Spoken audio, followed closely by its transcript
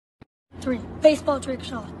3. Baseball trick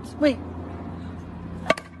shots. Wait.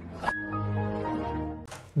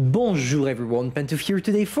 Bonjour everyone, Pantoufleee here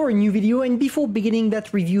today for a new video, and before beginning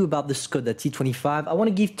that review about the Škoda T25, I want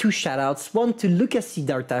to give two shoutouts. One to Lucas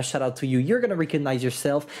Siddhartha, shout out to you, you're gonna recognize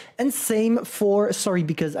yourself, and same for, sorry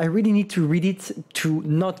because I really need to read it to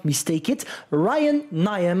not mistake it, Ryan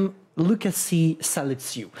Niam. Lucas C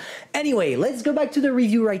salutes you. Anyway, let's go back to the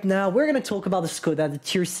review right now. We're going to talk about the Škoda, the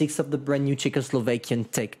tier 6 of the brand new Czechoslovakian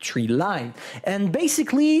Tech 3 line. And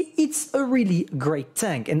basically, it's a really great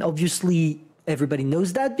tank. And obviously, everybody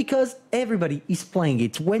knows that because everybody is playing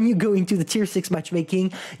it. When you go into the tier 6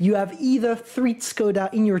 matchmaking, you have either 3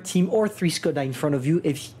 Škoda in your team or 3 Škoda in front of you.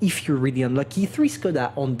 If you're really unlucky, 3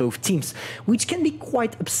 Škoda on both teams, which can be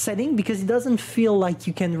quite upsetting because it doesn't feel like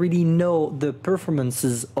you can really know the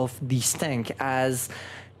performances of this tank, as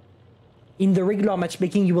in the regular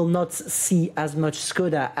matchmaking, you will not see as much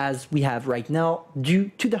Škoda as we have right now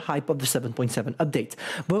due to the hype of the 7.7 update.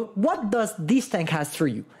 But what does this tank has for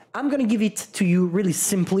you? I'm going to give it to you really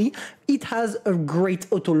simply. It has a great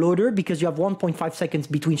autoloader because you have 1.5 seconds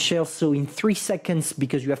between shells. So in 3 seconds,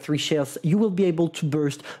 because you have 3 shells, you will be able to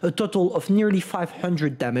burst a total of nearly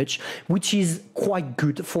 500 damage, which is quite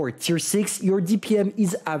good for a tier 6. Your DPM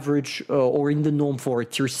is average or in the norm for a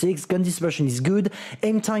tier 6. Gun dispersion is good.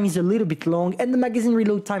 Aim time is a little bit long. And the magazine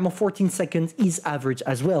reload time of 14 seconds is average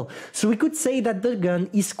as well. So we could say that the gun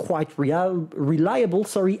is quite reliable,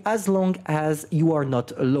 as long as you are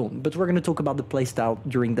not alone. But we're going to talk about the playstyle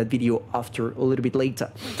during that video after a little bit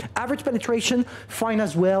later. Average penetration, fine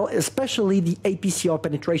as well, especially the APCR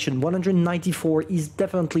penetration. 194 is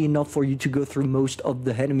definitely enough for you to go through most of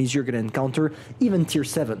the enemies you're going to encounter, even tier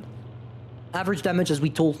 7. Average damage, as we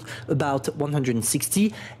told, about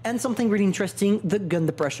 160. And something really interesting, the gun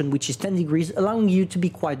depression, which is 10 degrees, allowing you to be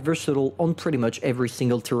quite versatile on pretty much every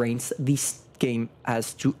single terrain this game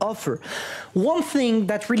has to offer. One thing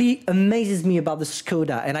that really amazes me about the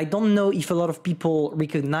Škoda, and I don't know if a lot of people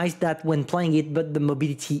recognize that when playing it, but the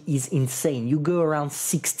mobility is insane. You go around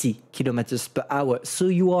 60 kilometers per hour, so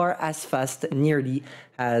you are as fast nearly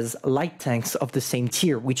as light tanks of the same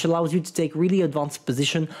tier, which allows you to take really advanced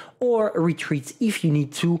position or retreat if you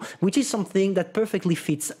need to, which is something that perfectly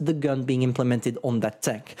fits the gun being implemented on that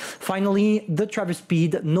tank. Finally, the traverse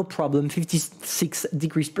speed, no problem, 56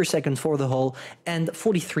 degrees per second for the hull and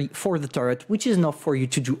 43 for the turret, which is enough for you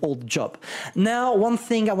to do all the job. Now, one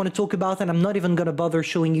thing I want to talk about, and I'm not even going to bother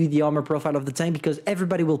showing you the armor profile of the tank because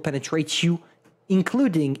everybody will penetrate you,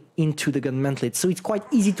 including into the gun mantlet. So it's quite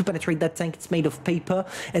easy to penetrate that tank. It's made of paper.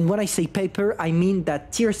 And when I say paper, I mean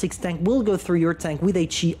that tier 6 tank will go through your tank with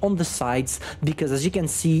HE on the sides, because as you can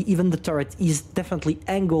see, even the turret is definitely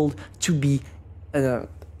angled to be a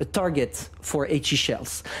target for HE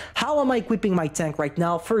shells. How am I equipping my tank right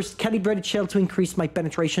now? First, calibrated shell to increase my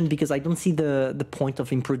penetration because I don't see the point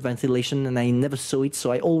of improved ventilation and I never saw it,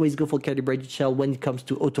 so I always go for calibrated shell when it comes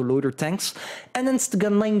to autoloader tanks. Enhanced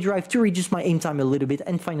gun lane drive to reduce my aim time a little bit,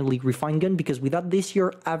 and finally refined gun because without this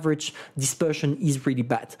your average dispersion is really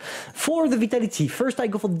bad. For the vitality, first I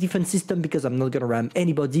go for the defense system because I'm not gonna ram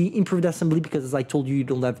anybody. Improved assembly because as I told you, you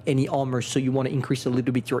don't have any armor, so you want to increase a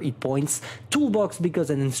little bit your hit points. Toolbox because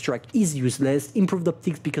an instruct is useless. Improved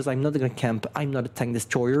optics because I'm not gonna camp, I'm not a tank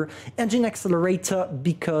destroyer. Engine accelerator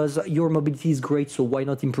because your mobility is great, so why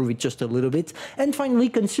not improve it just a little bit. And finally,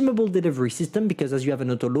 consumable delivery system because as you have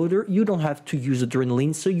an autoloader, you don't have to use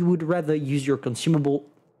adrenaline, so you would rather use your consumable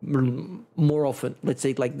more often, let's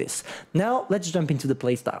say it like this. Now let's jump into the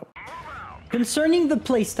playstyle. Concerning the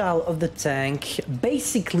playstyle of the tank,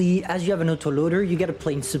 basically, as you have an autoloader, you gotta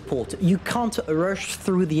play in support. You can't rush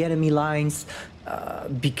through the enemy lines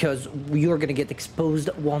because you're gonna get exposed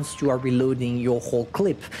once you are reloading your whole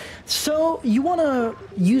clip. So you wanna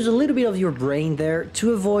use a little bit of your brain there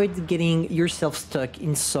to avoid getting yourself stuck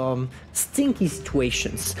in some stinky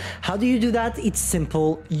situations. How do you do that? It's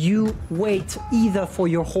simple. You wait either for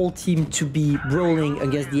your whole team to be brawling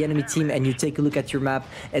against the enemy team and you take a look at your map,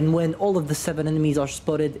 and when all of the 7 enemies are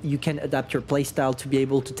spotted, you can adapt your playstyle to be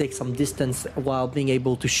able to take some distance while being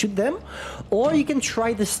able to shoot them. Or you can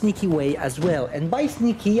try the sneaky way as well. And by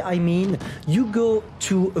sneaky, I mean you go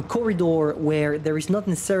to a corridor where there is not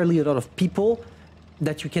necessarily a lot of people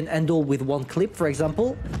that you can handle with one clip, for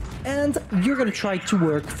example, and you're gonna try to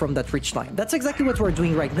work from that ridge line. That's exactly what we're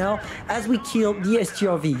doing right now as we kill the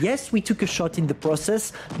STRV. Yes, we took a shot in the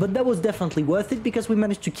process, but that was definitely worth it because we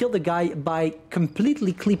managed to kill the guy by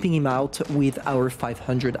completely clipping him out with our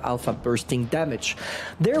 500 alpha bursting damage.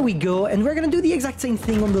 There we go, and we're gonna do the exact same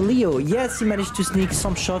thing on the Leo. Yes, he managed to sneak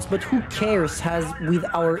some shots, but who cares, as with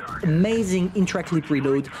our amazing intra-clip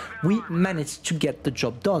reload, we managed to get the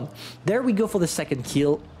job done. There we go for the second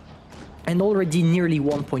kill. and already nearly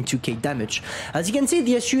 1.2k damage. As you can see,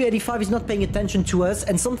 the Su-85 is not paying attention to us,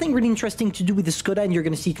 and something really interesting to do with the Škoda, and you're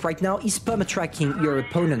going to see it right now, is perma-tracking your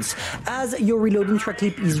opponents. As your reloading track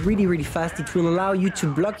clip is really fast, it will allow you to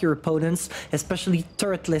block your opponents, especially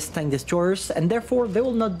turretless tank destroyers, and therefore they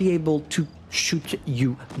will not be able to shoot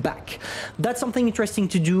you back. That's something interesting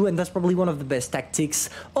to do, and that's probably one of the best tactics.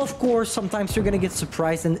 Of course, sometimes you're gonna get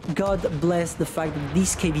surprised, and God bless the fact that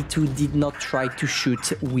this KV2 did not try to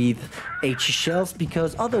shoot with HE shells,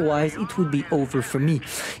 because otherwise it would be over for me.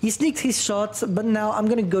 He sneaked his shot, but now I'm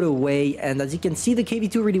gonna go away, and as you can see, the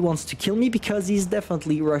KV2 really wants to kill me because he's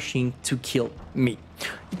definitely rushing to kill me.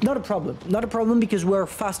 Not a problem because we're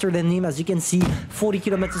faster than him. As you can see, 40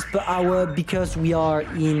 kilometers per hour, because we are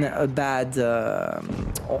in a bad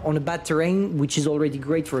on a bad terrain, which is already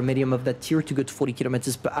great for a medium of that tier to go to 40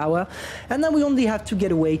 kilometers per hour. And then we only have to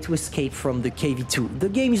get away to escape from the KV2. The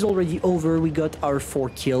game is already over. We got our 4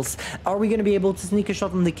 kills. Are we going to be able to sneak a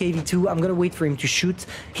shot on the KV2? I'm going to wait for him to shoot.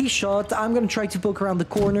 He shot. I'm going to try to poke around the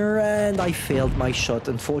corner, and I failed my shot,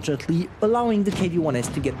 unfortunately, allowing the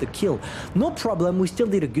KV1S to get the kill. No problem. We still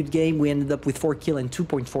did a good game. We ended up with 4 kills and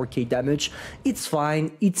 2.4k damage. It's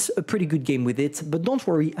fine. It's a pretty good game with it, but don't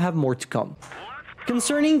worry, I have more to come.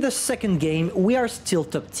 Concerning the second game, we are still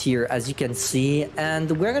top tier, as you can see,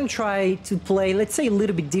 and we're going to try to play, let's say, a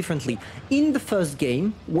little bit differently. In the first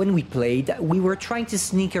game, when we played, we were trying to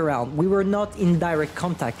sneak around. We were not in direct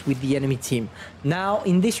contact with the enemy team. Now,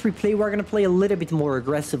 in this replay, we're going to play a little bit more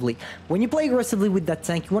aggressively. When you play aggressively with that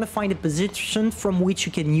tank, you want to find a position from which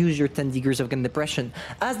you can use your 10 degrees of gun depression.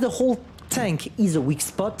 As the whole tank is a weak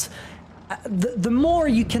spot, the more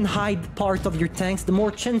you can hide part of your tanks, the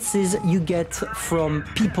more chances you get from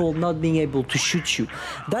people not being able to shoot you.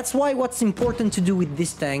 That's why what's important to do with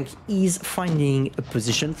this tank is finding a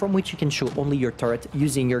position from which you can show only your turret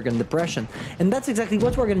using your gun depression. And that's exactly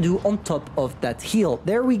what we're going to do on top of that hill.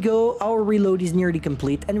 There we go, our reload is nearly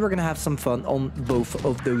complete, and we're going to have some fun on both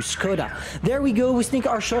of those Škoda. There we go, we sneak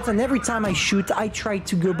our shots, and every time I shoot, I try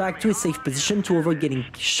to go back to a safe position to avoid getting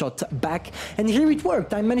shot back. And here it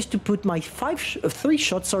worked. I managed to put my 3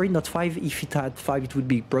 shots, sorry, not 5, if it had 5 it would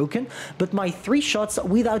be broken, but my 3 shots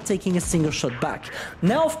without taking a single shot back.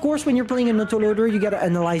 Now, of course, when you're playing an autoloader, you gotta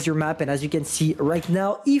analyze your map, and as you can see right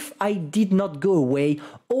now, if I did not go away,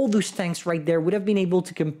 all those tanks right there would have been able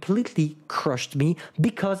to completely crush me,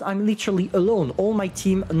 because I'm literally alone, all my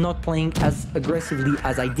team not playing as aggressively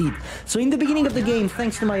as I did. So in the beginning of the game,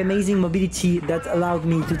 thanks to my amazing mobility that allowed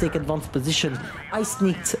me to take advanced position, I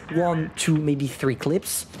sneaked 1, 2, maybe 3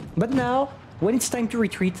 clips, but now when it's time to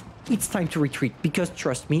retreat, it's time to retreat, because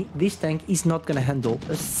trust me, this tank is not gonna handle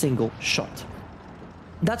a single shot.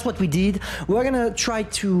 That's what we did. We're gonna try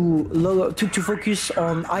to focus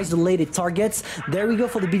on isolated targets. There we go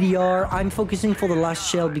for the BDR. I'm focusing for the last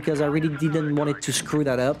shell because I really didn't want it to screw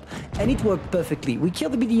that up, and it worked perfectly. We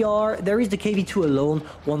killed the BDR. There is the KV2 alone.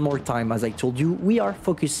 One more time, as I told you, we are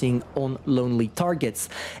focusing on lonely targets.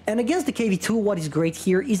 And against the KV2, what is great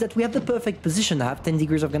here is that we have the perfect position. I have 10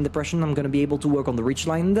 degrees of gun depression. I'm gonna be able to work on the reach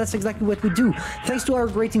line, and that's exactly what we do. Thanks to our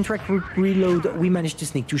great interact reload, we managed to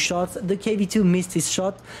sneak 2 shots. The KV2 missed his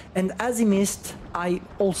shot, and as he missed, I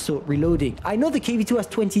also reloading. I know the KV2 has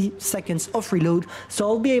 20 seconds of reload, so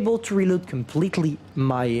I'll be able to reload completely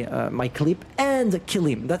my clip and kill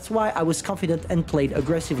him. That's why I was confident and played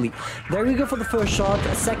aggressively. There we go for the first shot,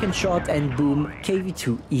 second shot, and boom,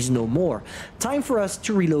 KV2 is no more. Time for us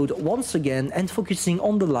to reload once again and focusing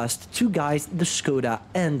on the last 2 guys, the Škoda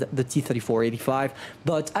and the T-34-85.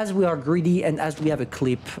 But as we are greedy and as we have a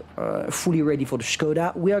clip fully ready for the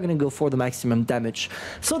Škoda, we are going to go for the maximum damage.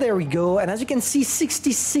 So there we go, and as you can see,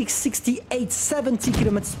 66, 68, 70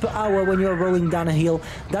 kilometers per hour when you're rolling down a hill.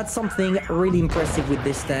 That's something really impressive with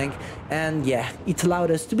this tank. And yeah, it allowed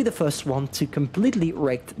us to be the first one to completely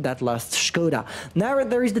wreck that last Škoda. Now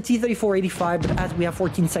there is the T-34-85, but as we have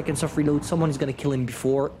 14 seconds of reload, someone is going to kill him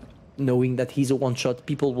before, knowing that he's a one-shot,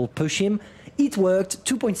 people will push him. It worked,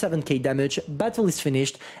 2.7k damage, battle is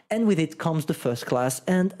finished, and with it comes the first class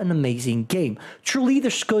and an amazing game. Truly, the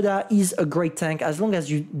Škoda is a great tank as long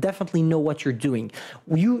as you definitely know what you're doing.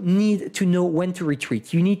 You need to know when to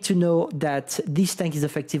retreat. You need to know that this tank is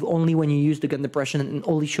effective only when you use the gun depression and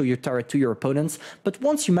only show your turret to your opponents. But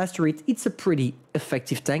once you master it, it's a pretty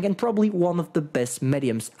effective tank and probably one of the best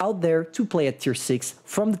mediums out there to play at tier 6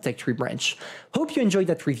 from the tech tree branch. Hope you enjoyed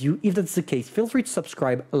that review. If that's the case, feel free to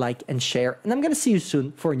subscribe, like, and share. And I'm gonna see you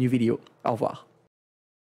soon for a new video. Au revoir.